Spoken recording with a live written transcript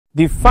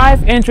The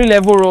 5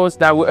 entry-level roles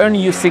that will earn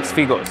you 6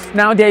 figures.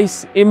 Now, there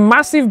is a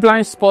massive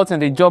blind spot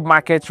in the job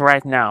market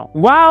right now.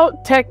 While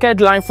tech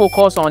headlines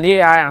focus on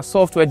AI and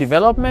software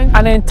development,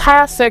 an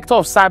entire sector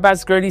of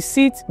cybersecurity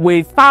sits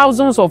with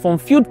thousands of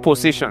unfilled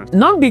positions.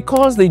 Not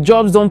because the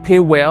jobs don't pay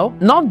well,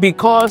 not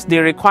because they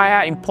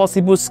require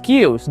impossible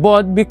skills,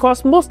 but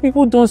because most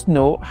people don't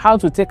know how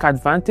to take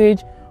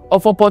advantage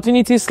of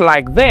opportunities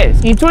like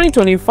this. In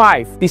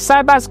 2025, the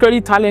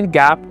cybersecurity talent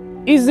gap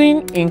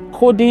isn't in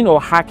coding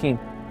or hacking.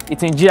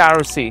 It's in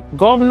GRC,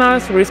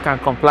 governance, risk, and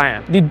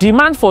compliance. The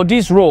demand for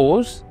these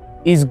roles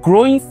is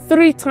growing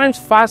 3 times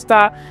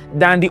faster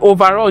than the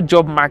overall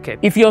job market.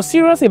 If you're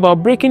serious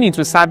about breaking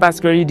into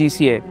cybersecurity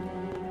this year,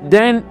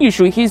 then you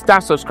should hit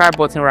that subscribe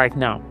button right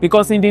now.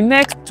 Because in the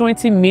next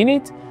 20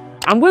 minutes,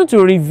 I'm going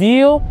to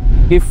reveal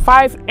the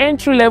 5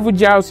 entry-level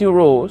GRC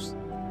roles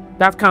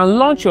that can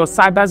launch your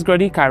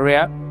cybersecurity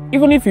career,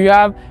 even if you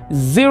have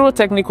 0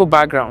 technical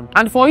background.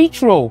 And for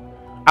each role,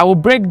 I will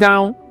break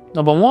down,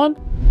 number 1,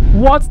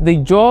 what the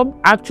job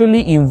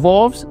actually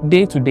involves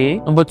day to day.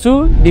 Number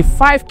 2, the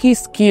 5 key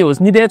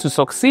skills needed to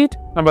succeed.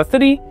 Number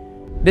 3,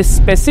 the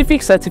specific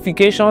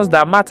certifications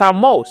that matter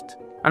most.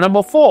 And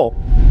number 4,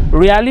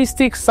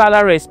 realistic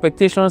salary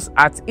expectations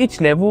at each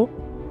level.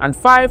 And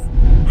 5,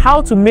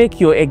 how to make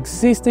your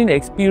existing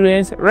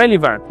experience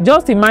relevant.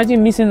 Just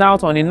imagine missing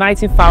out on a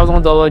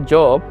 $90,000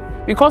 job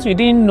because you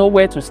didn't know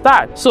where to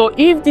start. So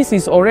if this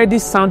is already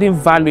sounding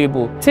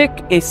valuable, take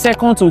a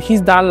second to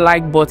hit that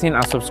like button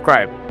and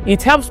subscribe.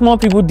 It helps more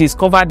people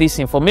discover this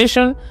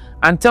information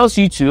and tells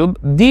YouTube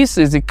this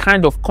is the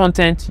kind of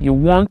content you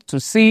want to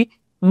see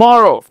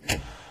more of.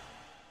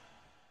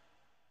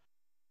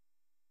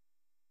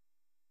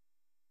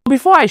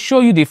 Before I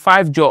show you the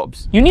 5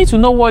 jobs, you need to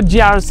know what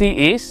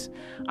GRC is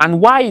and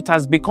why it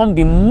has become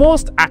the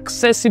most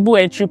accessible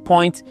entry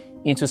point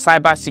into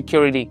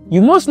cybersecurity.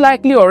 You most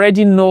likely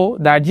already know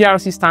that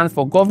GRC stands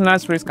for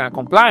governance, risk, and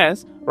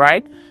compliance,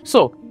 right?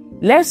 So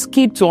let's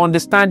skip to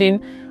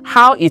understanding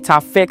how it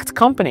affects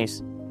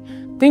companies.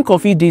 Think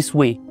of it this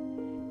way.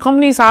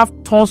 Companies have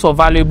tons of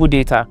valuable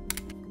data,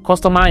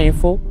 customer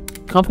info,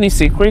 company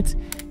secrets,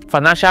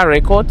 financial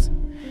records.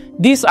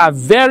 These are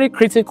very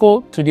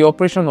critical to the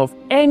operation of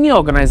any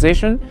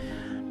organization,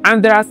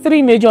 and there are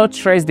 3 major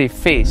threats they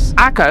face: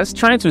 hackers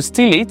trying to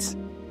steal it,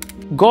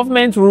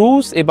 government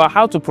rules about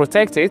how to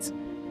protect it,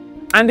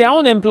 and their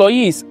own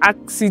employees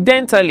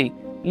accidentally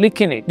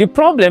leaking it. The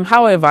problem,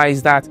 however,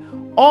 is that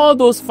all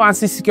those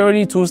fancy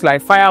security tools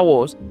like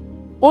firewalls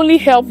only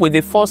help with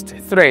the first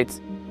threat.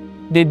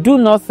 They do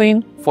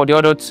nothing for the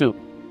other 2.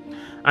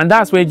 And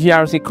that's where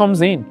GRC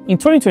comes in. In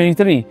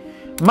 2023,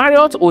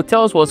 Marriott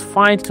Hotels was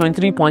fined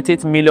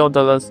 $23.8 million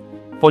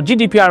for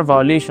GDPR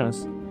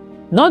violations,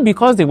 not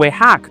because they were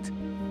hacked,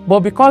 but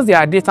because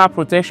their data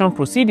protection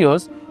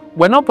procedures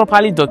were not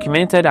properly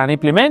documented and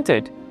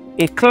implemented.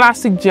 A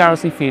classic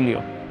GRC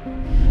failure.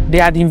 They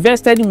had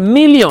invested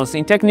millions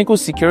in technical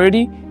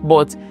security,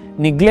 but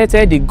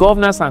neglected the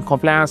governance and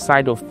compliance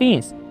side of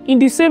things. In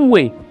the same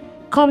way,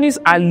 companies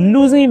are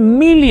losing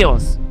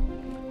millions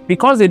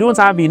because they don't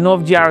have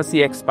enough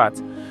GRC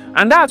experts.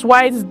 And that's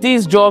why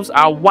these jobs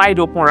are wide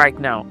open right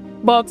now.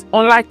 But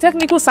unlike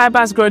technical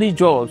cybersecurity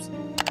jobs,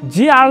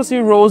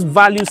 GRC roles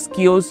value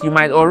skills you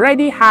might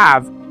already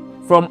have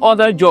from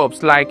other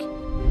jobs like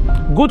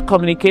good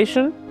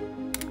communication,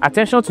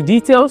 attention to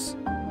details,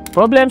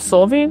 problem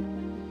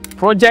solving,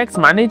 project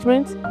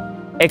management,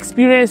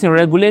 experience in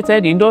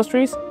regulated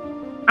industries,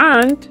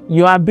 and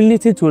your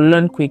ability to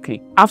learn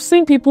quickly. I've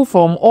seen people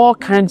from all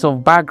kinds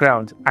of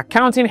backgrounds,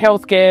 accounting,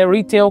 healthcare,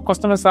 retail,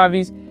 customer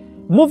service,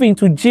 move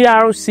into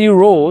GRC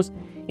roles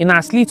in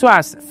as little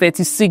as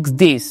 36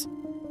 days.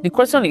 The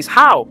question is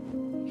how?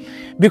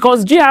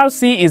 Because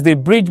GRC is the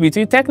bridge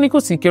between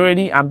technical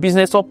security and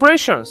business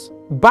operations.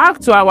 Back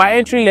to our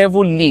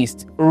entry-level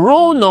list,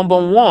 role number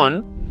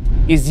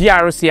 1 is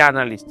GRC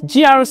analyst.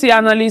 GRC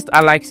analysts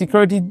are like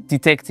security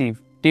detectives.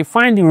 They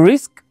find the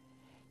risk,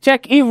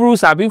 check if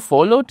rules are being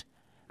followed,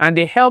 and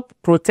they help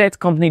protect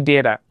company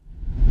data.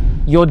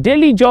 Your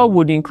daily job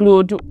would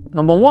include,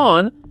 number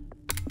 1,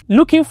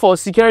 looking for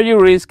security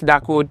risk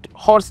that could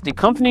hurt the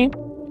company.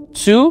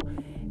 2,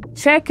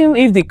 checking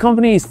if the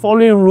company is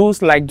following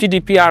rules like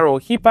GDPR or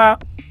HIPAA.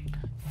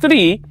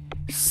 3,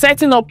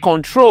 setting up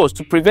controls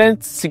to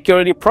prevent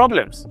security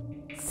problems.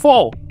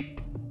 4,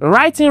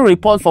 writing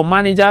reports for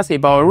managers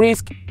about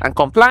risk and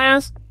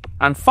compliance.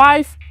 And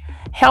 5,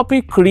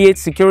 helping create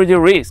security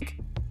risk.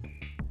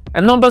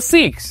 And number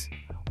 6,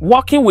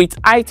 working with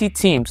IT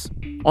teams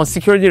on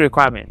security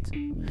requirements.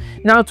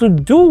 Now, to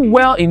do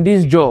well in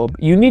this job,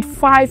 you need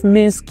 5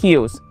 main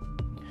skills.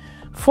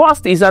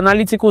 First is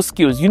analytical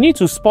skills. You need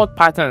to spot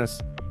patterns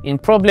in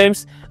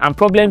problems and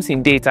problems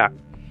in data.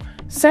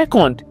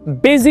 Second,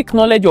 basic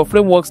knowledge of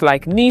frameworks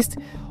like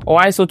NIST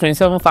or ISO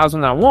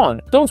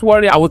 27001. Don't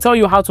worry, I will tell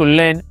you how to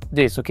learn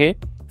this, okay?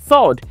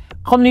 Third,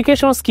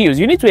 communication skills.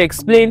 You need to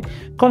explain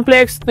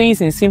complex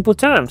things in simple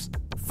terms.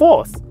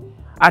 Fourth,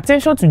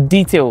 attention to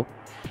detail.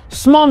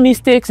 Small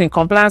mistakes in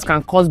compliance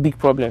can cause big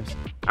problems.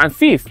 And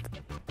fifth,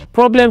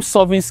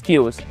 problem-solving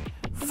skills.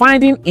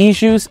 finding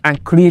issues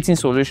and creating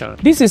solutions.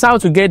 This is how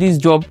to get this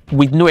job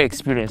with no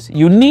experience.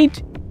 You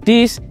need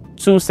these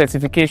two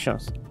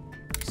certifications: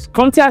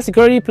 Comtia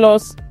Security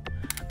Plus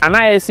and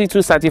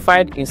ISC2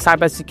 certified in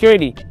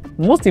cybersecurity.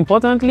 Most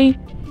importantly,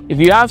 if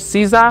you have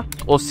CISA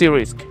or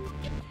C-Risk.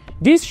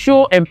 These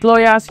show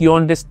employers you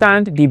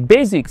understand the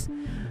basics,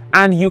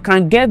 and you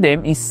can get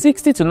them in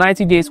 60 to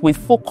 90 days with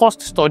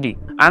focused study.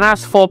 And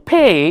as for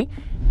pay,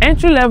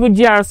 entry-level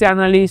GRC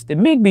analysts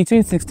make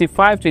between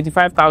 $65,000 to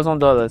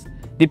 $85,000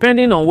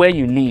 depending on where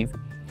you live.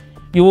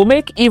 You will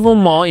make even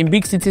more in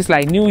big cities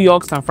like New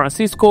York, San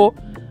Francisco,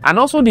 and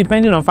also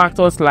depending on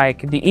factors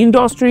like the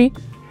industry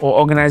or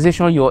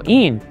organization you're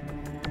in.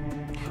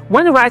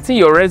 When writing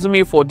your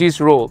resume for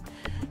this role,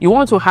 you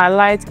want to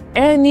highlight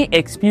any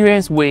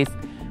experience with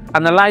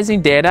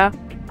analyzing data,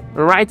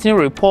 writing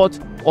reports,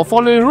 or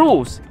following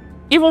rules,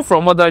 even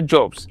from other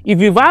jobs.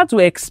 If you've had to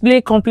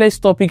explain complex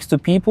topics to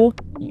people,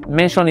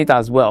 mention it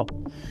as well.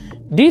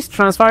 These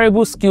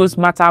transferable skills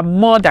matter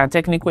more than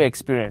technical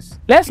experience.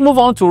 Let's move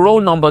on to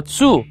role number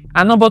 2.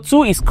 And number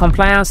 2 is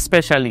compliance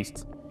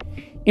specialist.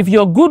 If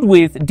you're good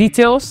with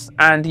details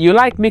and you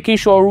like making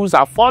sure rules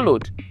are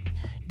followed,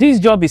 this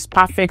job is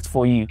perfect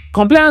for you.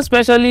 Compliance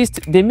specialists,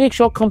 they make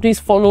sure companies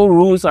follow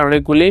rules and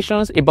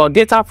regulations about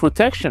data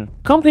protection.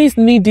 Companies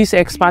need this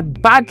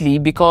expert badly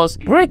because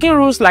breaking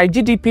rules like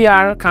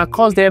GDPR can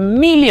cost them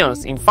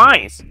millions in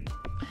fines.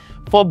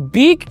 For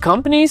big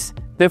companies,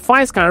 the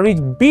fines can reach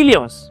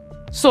billions.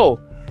 So,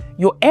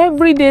 your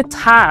everyday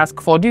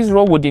task for this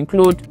role would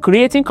include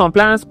creating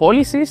compliance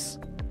policies,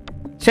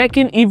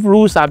 checking if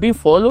rules are being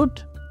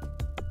followed,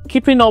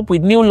 keeping up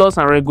with new laws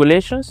and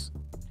regulations,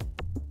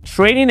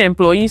 training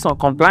employees on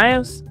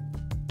compliance,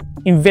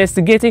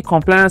 investigating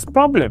compliance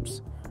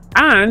problems,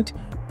 and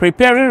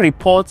preparing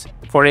reports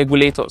for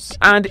regulators.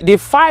 And the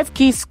 5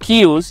 key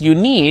skills you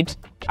need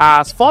are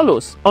as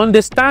follows: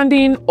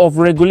 understanding of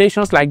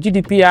regulations like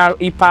GDPR,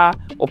 HIPAA,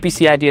 or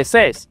PCI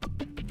DSS.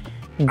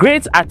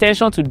 Great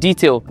attention to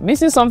detail.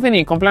 Missing something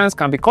in compliance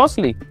can be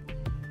costly.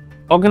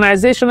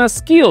 Organizational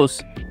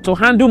skills to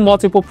handle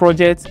multiple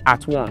projects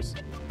at once.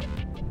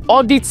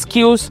 Audit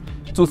skills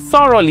to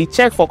thoroughly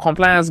check for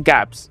compliance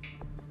gaps.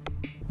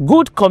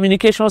 Good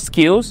communication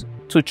skills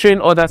to train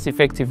others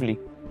effectively.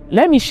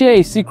 Let me share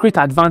a secret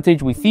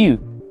advantage with you.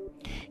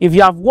 If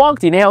you have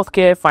worked in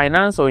healthcare,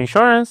 finance, or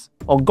insurance,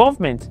 or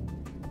government,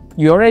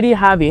 you already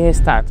have a head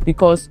start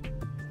because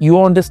you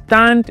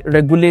understand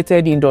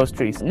regulated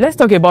industries. Let's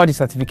talk about the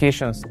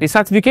certifications. The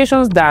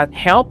certifications that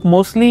help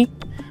mostly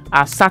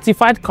are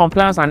Certified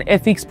Compliance and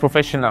Ethics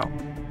Professional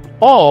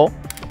or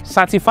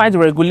Certified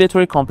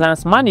Regulatory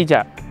Compliance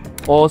Manager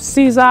or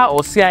CISA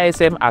or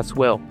CISM as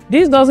well.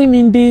 This doesn't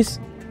mean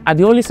these are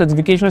the only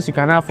certifications you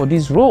can have for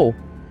this role,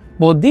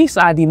 but these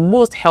are the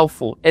most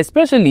helpful,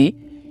 especially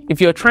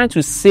if you're trying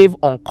to save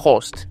on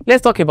cost.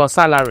 Let's talk about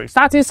salaries.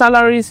 Starting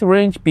salaries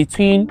range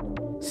between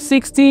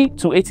 $60,000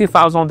 to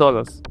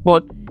 $80,000.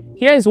 But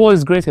here is what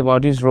is great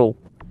about this role.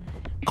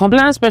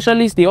 Compliance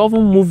specialists, they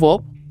often move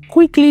up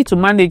quickly to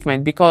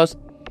management because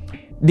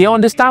they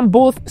understand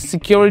both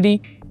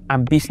security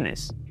and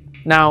business.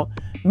 Now,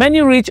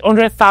 many reach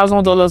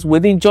 $100,000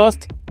 within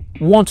just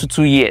 1 to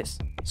 2 years.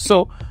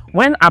 So,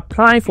 when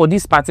applying for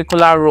this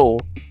particular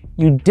role,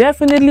 you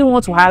definitely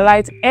want to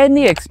highlight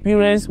any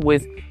experience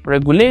with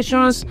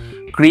regulations,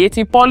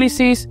 creating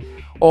policies,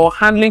 or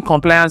handling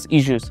compliance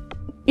issues.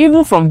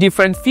 Even from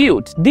different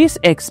fields, this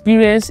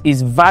experience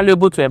is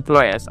valuable to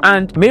employers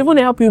and may even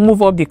help you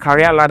move up the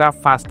career ladder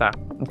faster.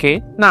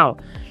 Okay, now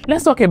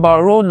let's talk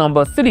about role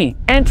number 3,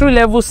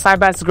 entry-level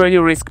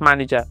cybersecurity risk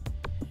manager.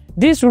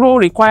 This role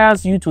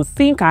requires you to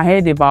think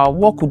ahead about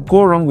what could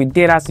go wrong with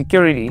data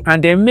security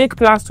and then make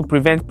plans to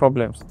prevent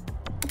problems.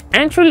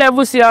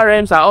 Entry-level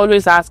CRMs are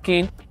always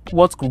asking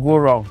what could go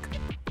wrong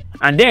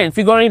and then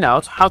figuring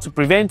out how to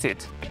prevent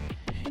it.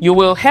 You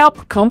will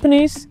help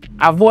companies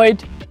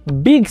avoid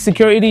big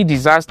security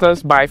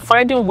disasters by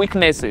finding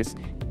weaknesses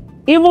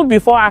even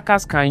before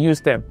hackers can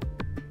use them.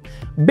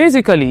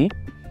 Basically,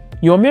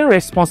 your main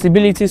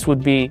responsibilities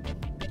would be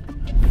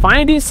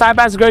finding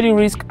cybersecurity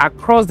risk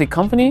across the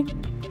company,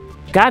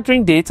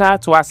 gathering data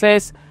to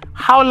assess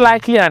how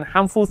likely and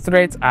harmful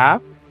threats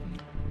are,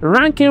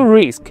 ranking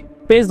risk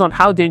based on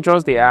how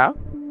dangerous they are,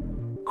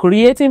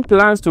 creating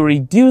plans to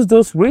reduce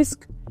those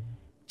risks,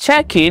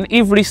 checking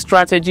if risk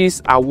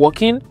strategies are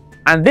working,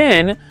 and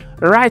then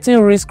writing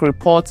risk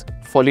reports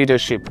for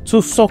leadership.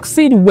 To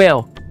succeed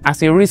well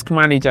as a risk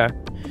manager,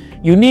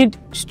 you need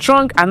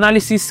strong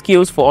analysis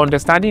skills for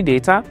understanding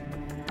data.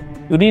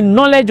 You need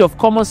knowledge of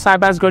common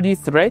cybersecurity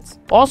threats,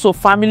 also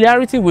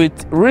familiarity with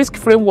risk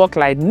framework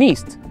like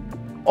NIST,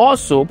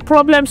 also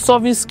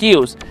problem-solving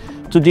skills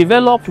to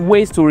develop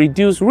ways to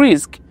reduce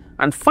risk,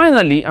 and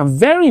finally, and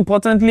very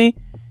importantly,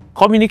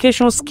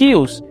 communication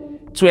skills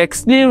to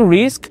explain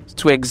risk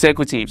to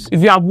executives.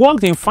 If you have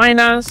worked in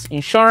finance,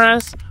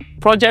 insurance,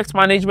 project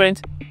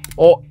management,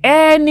 or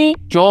any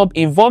job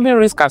involving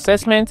risk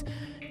assessment,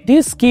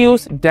 these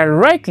skills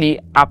directly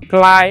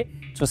apply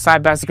to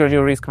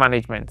cybersecurity risk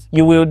management.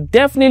 You will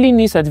definitely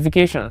need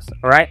certifications,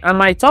 right? And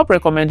my top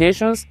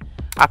recommendations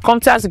are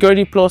Computer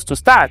Security Plus to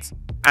start,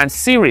 and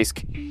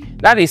C-Risk,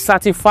 that is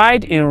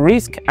certified in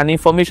risk and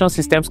information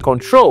systems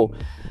control,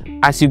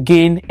 as you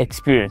gain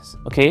experience.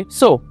 Okay,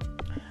 so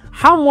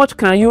how much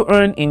can you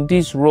earn in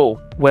this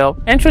role?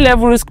 Well,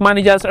 entry-level risk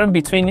managers earn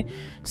between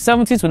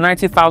 $70,000 to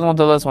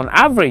 $90,000 on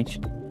average,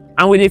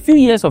 and with a few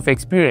years of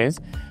experience,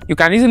 you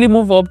can easily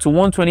move up to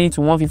 $120,000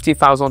 to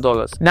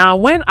 $150,000. Now,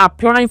 when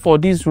applying for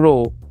this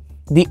role,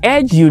 the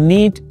edge you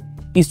need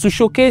is to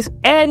showcase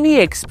any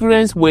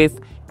experience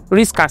with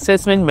risk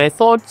assessment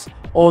methods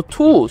or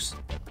tools,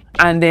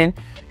 and then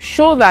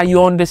show that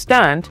you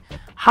understand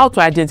how to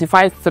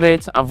identify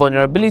threats and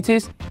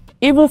vulnerabilities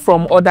even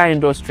from other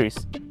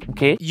industries.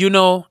 Okay, you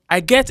know,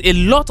 I get a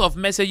lot of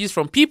messages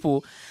from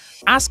people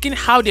asking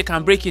how they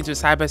can break into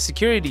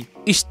cybersecurity.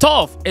 It's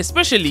tough,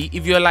 especially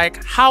if you're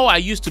like how I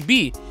used to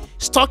be,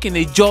 stuck in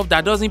a job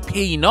that doesn't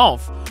pay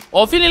enough,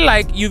 or feeling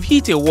like you've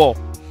hit a wall.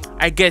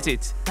 I get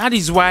it. That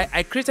is why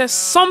I created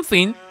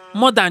something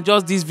more than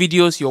just these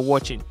videos you're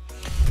watching.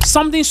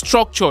 Something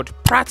structured,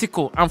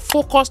 practical, and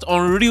focused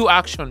on real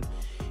action.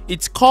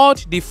 It's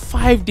called the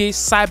 5-day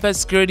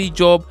cybersecurity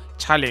job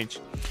challenge.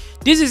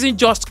 This isn't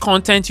just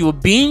content you'll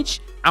binge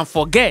and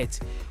forget.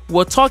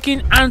 We're talking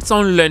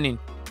hands-on learning,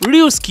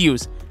 real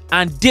skills,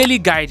 and daily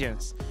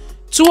guidance.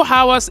 2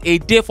 hours a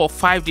day for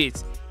 5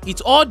 days.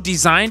 It's all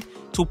designed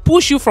to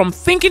push you from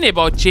thinking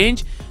about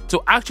change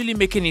to actually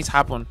making it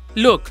happen.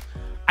 Look,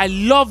 I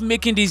love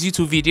making these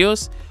YouTube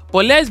videos,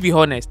 but let's be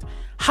honest,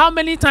 how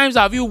many times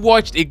have you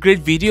watched a great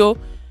video,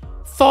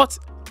 thought,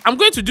 I'm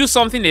going to do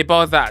something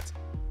about that,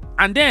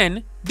 and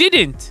then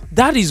didn't?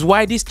 That is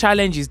why this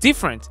challenge is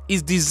different.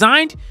 It's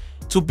designed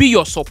to be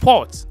your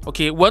support.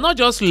 Okay, we're not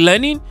just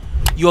learning,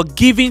 you're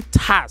giving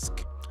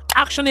tasks,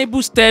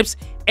 actionable steps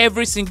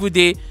every single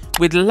day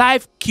with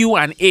live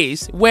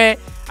Q&As where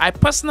I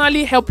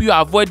personally help you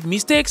avoid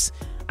mistakes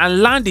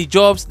and land the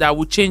jobs that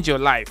will change your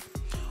life.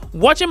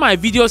 Watching my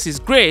videos is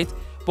great,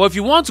 but if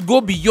you want to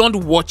go beyond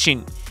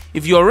watching,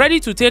 if you're ready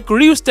to take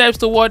real steps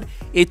toward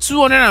a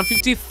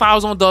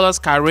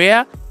 $250,000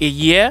 career a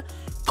year,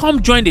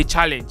 come join the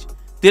challenge.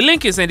 The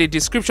link is in the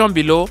description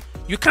below.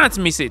 You can't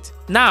miss it.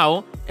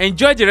 Now,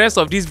 enjoy the rest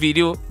of this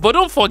video, but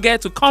don't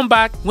forget to come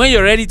back when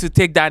you're ready to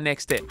take that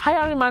next step.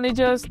 Hiring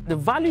managers, they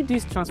value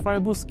these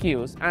transferable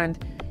skills, and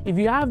if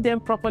you have them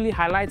properly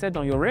highlighted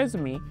on your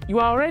resume, you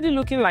are already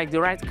looking like the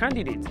right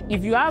candidate.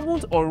 If you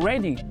haven't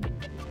already,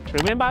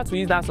 remember to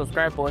hit that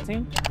subscribe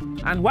button.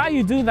 And while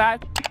you do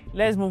that,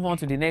 let's move on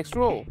to the next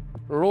role.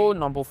 Role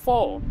number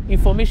 4,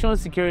 Information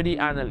Security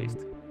Analyst.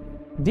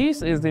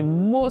 This is the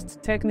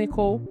most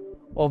technical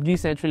of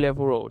these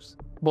entry-level roles,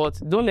 but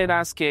don't let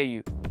that scare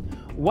you.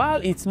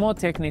 While it's more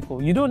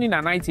technical, you don't need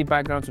an IT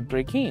background to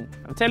break in.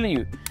 I'm telling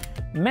you,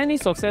 many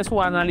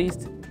successful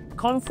analysts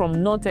come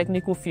from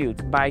non-technical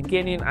fields by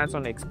gaining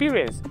hands-on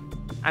experience,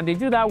 and they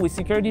do that with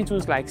security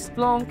tools like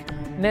Splunk,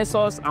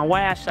 Nessus, and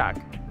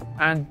Wireshark,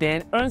 and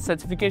then earn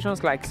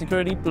certifications like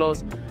Security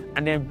Plus,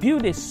 and then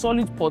build a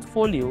solid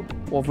portfolio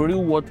of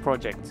real-world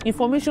projects.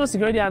 Information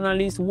security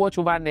analysts watch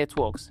over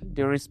networks,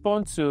 they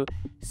respond to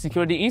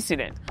security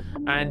incidents,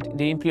 and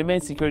they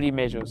implement security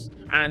measures.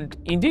 And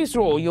in this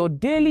role, your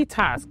daily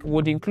task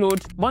would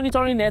include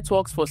monitoring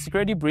networks for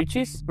security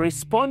breaches,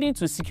 responding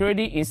to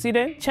security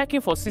incidents, checking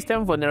for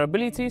system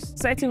vulnerabilities,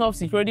 setting up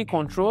security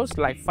controls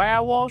like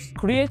firewalls,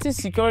 creating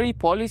security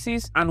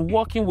policies, and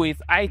working with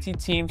IT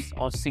teams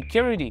on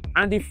security.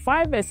 And the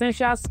 5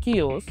 essential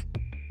skills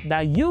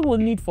that you will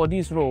need for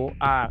this role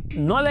are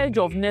knowledge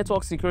of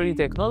network security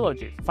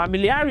technologies,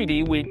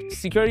 familiarity with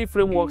security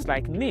frameworks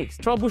like NIST,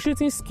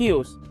 troubleshooting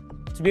skills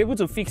to be able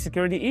to fix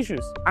security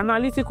issues,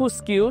 analytical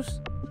skills,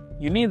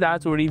 you need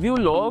that to review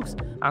logs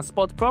and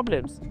spot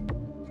problems,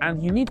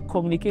 and you need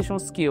communication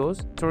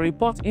skills to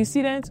report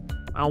incidents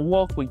and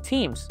work with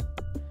teams.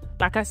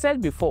 Like I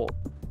said before,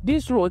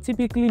 this role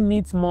typically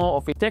needs more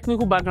of a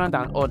technical background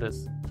than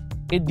others.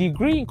 A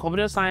degree in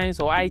computer science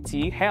or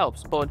IT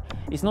helps, but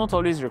it's not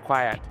always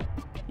required.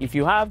 If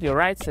you have the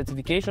right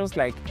certifications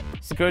like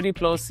Security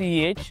Plus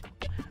CEH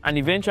and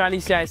eventually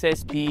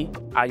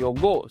CISSP are your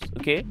goals,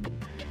 okay?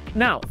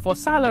 Now, for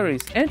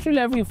salaries,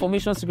 entry-level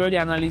information security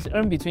analysts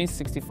earn between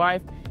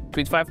 $65,000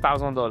 to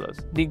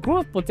 $85,000. The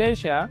growth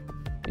potential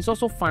is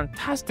also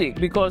fantastic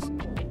because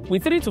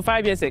with 3 to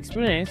 5 years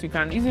experience, you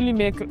can easily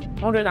make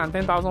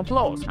 $110,000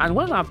 plus. And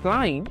when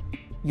applying,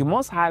 you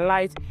must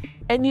highlight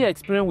any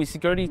experience with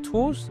security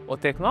tools or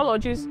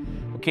technologies,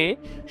 okay?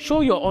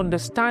 Show your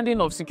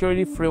understanding of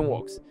security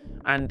frameworks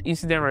and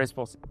incident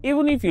response,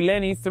 even if you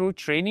learn it through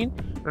training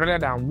rather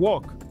than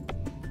work.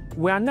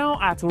 We are now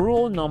at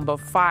role number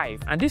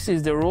 5, and this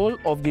is the role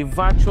of the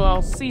virtual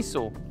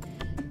CISO.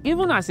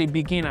 Even as a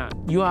beginner,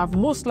 you have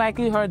most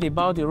likely heard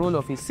about the role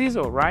of a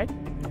CISO, right?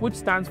 Which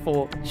stands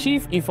for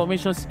Chief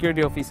Information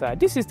Security Officer.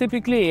 This is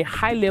typically a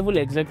high-level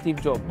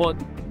executive job, but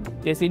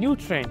there's a new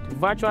trend,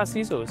 virtual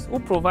CISOs, who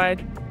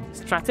provide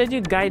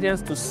strategic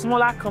guidance to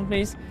smaller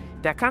companies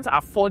that can't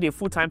afford a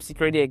full-time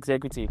security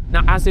executive.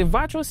 Now, as a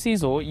virtual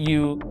CISO,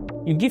 you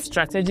You give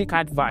strategic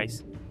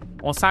advice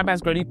on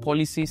cybersecurity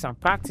policies and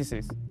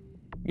practices.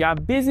 You are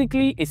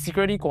basically a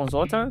security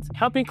consultant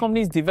helping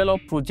companies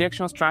develop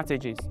projection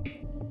strategies.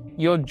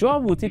 Your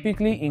job will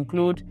typically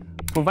include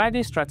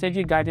providing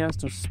strategic guidance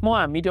to small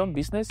and medium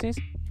businesses,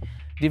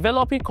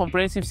 developing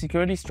comprehensive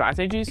security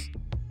strategies,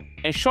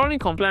 ensuring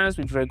compliance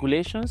with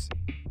regulations,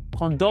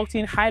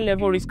 conducting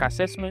high-level risk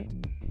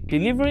assessment,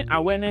 delivering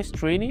awareness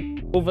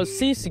training,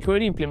 overseeing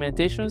security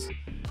implementations,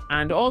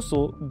 and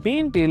also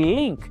being the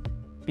link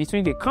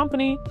between the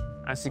company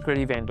and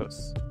security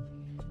vendors.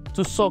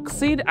 To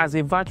succeed as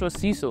a virtual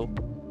CISO,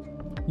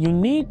 you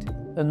need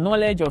the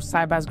knowledge of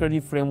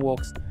cybersecurity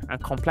frameworks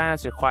and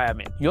compliance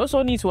requirements. You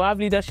also need to have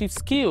leadership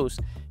skills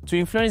to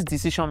influence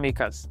decision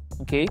makers.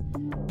 Okay?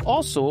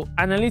 Also,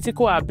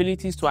 analytical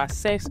abilities to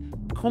assess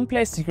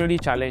complex security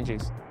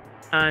challenges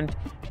and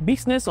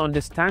business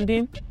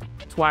understanding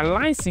to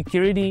align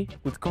security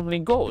with company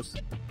goals,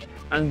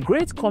 and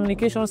great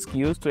communication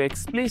skills to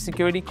explain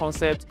security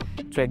concepts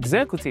to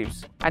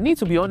executives. I need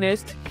to be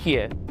honest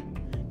here.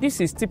 This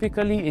is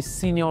typically a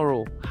senior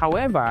role.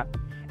 However,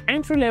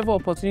 entry-level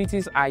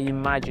opportunities are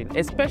imagined,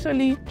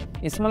 especially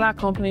in smaller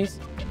companies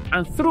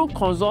and through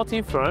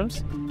consulting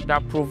firms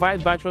that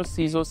provide virtual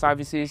CISO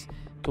services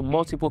to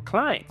multiple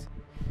clients.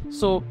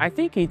 So I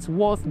think it's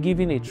worth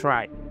giving a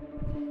try.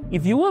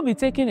 If you will be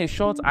taking a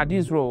shot at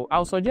this role,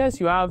 I'll suggest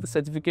you have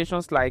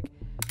certifications like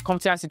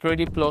CompTIA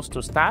Security Plus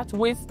to start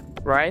with,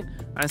 right?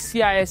 And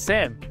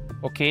CISM,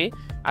 okay,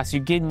 as you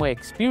gain more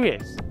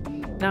experience.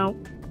 Now,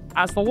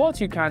 as for what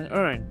you can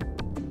earn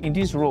in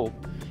this role,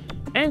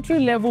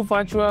 entry-level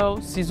virtual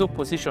CISO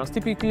positions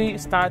typically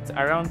start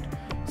around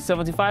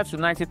 $75,000 to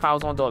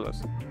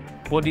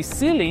 $90,000, but the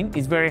ceiling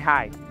is very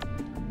high.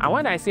 And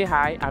when I say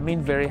high, I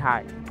mean very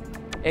high.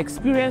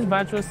 Experienced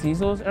virtual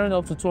CISOs earn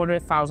up to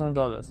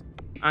 $200,000,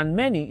 and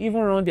many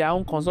even run their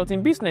own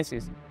consulting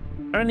businesses,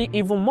 earning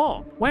even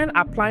more. When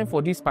applying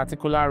for this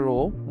particular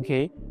role,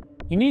 okay,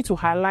 you need to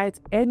highlight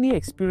any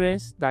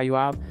experience that you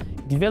have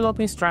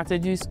developing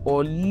strategies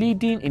or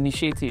leading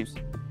initiatives.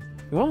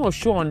 You want to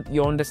show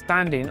your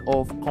understanding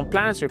of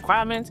compliance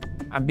requirements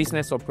and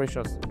business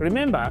operations.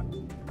 Remember,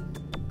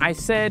 I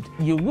said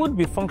you would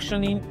be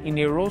functioning in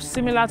a role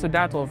similar to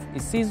that of a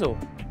CISO.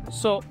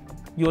 So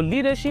your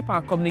leadership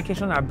and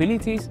communication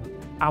abilities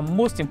are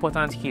most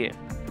important here.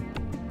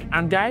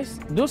 And guys,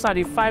 those are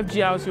the 5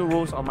 GRC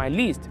roles on my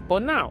list.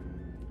 But now,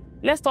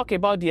 let's talk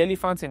about the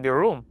elephant in the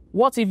room.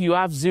 What if you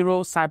have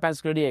zero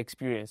cybersecurity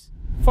experience?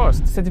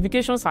 First,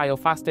 certifications are your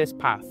fastest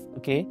path,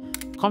 okay?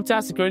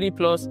 CompTIA Security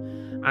Plus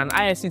and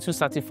ISC2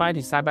 certified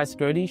in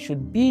cybersecurity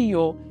should be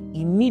your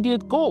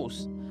immediate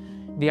goals.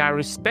 They are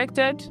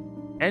respected,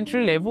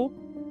 entry level,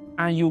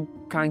 and you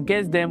can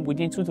get them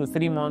within 2 to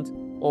 3 months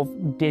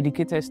of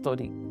dedicated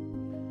study.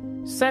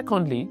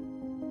 Secondly,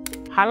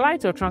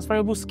 highlight your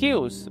transferable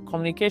skills: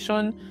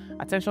 communication,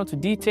 attention to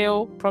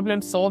detail,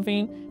 problem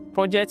solving,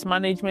 project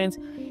management,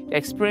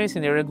 experience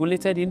in a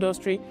regulated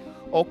industry,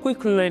 or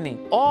quick learning.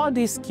 All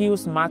these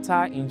skills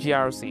matter in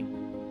GRC.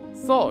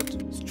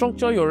 Third,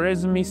 structure your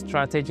resume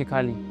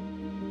strategically.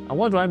 And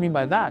what do I mean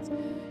by that?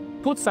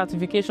 Put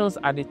certifications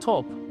at the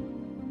top.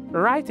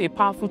 Write a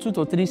powerful 2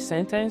 to 3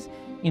 sentence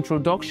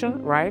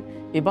introduction, right,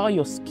 about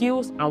your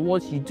skills and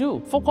what you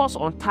do. Focus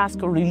on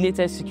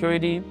task-related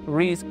security,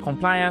 risk,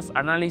 compliance,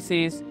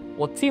 analysis,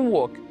 or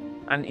teamwork,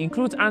 and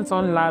include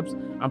hands-on labs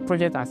and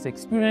project as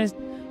experience,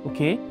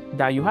 okay,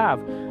 that you have.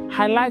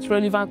 Highlight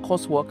relevant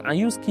coursework and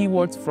use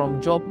keywords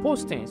from job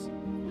postings.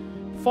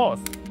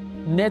 Fourth,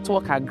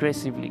 network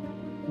aggressively.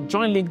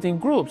 Join LinkedIn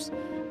groups,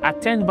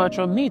 attend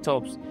virtual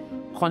meetups,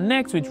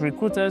 connect with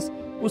recruiters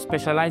who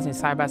specialize in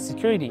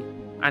cybersecurity,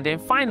 and then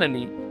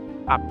finally,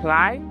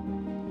 apply.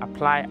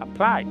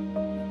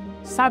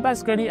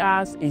 Cybersecurity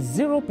has a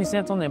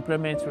 0%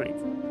 unemployment rate.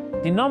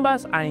 The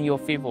numbers are in your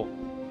favor.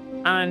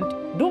 And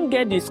don't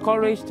get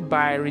discouraged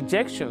by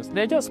rejections.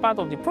 They're just part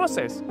of the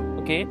process,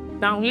 okay?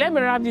 Now, let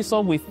me wrap this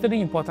up with 3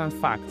 important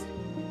facts.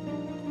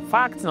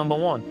 Fact number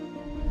 1,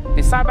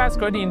 the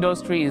cybersecurity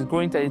industry is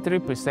growing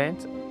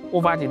 33%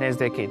 over the next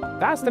decade.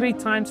 That's 3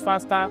 times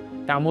faster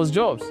than most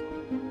jobs.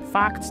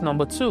 Fact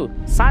number 2,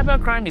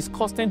 cybercrime is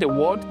costing the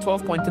world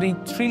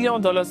 $12.3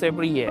 trillion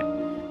every year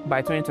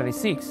by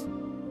 2026.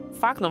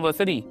 Fact number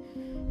 3,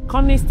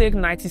 companies take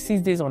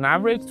 96 days on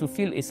average to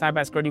fill a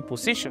cybersecurity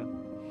position.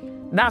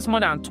 That's more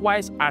than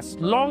twice as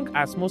long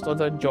as most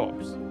other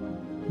jobs.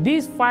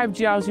 These 5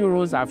 GRC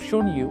roles I've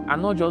shown you are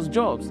not just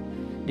jobs.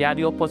 They are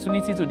the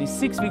opportunity to the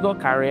 6-figure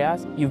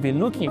careers you've been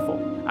looking for.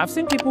 I've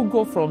seen people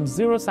go from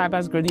 0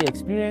 cybersecurity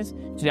experience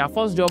to their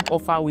first job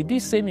offer with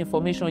this same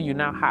information you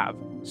now have.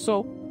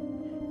 So,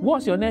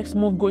 what's your next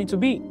move going to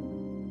be?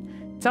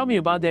 Tell me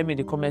about them in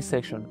the comment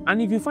section.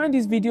 And if you find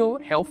this video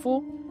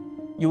helpful,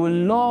 you will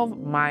love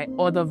my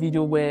other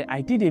video where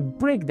I did a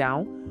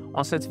breakdown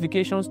on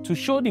certifications to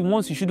show the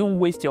ones you shouldn't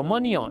waste your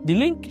money on. The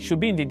link should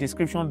be in the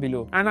description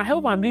below. And I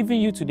hope I'm leaving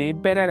you today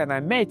better than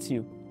I met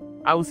you.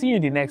 I will see you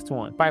in the next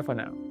one. Bye for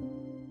now.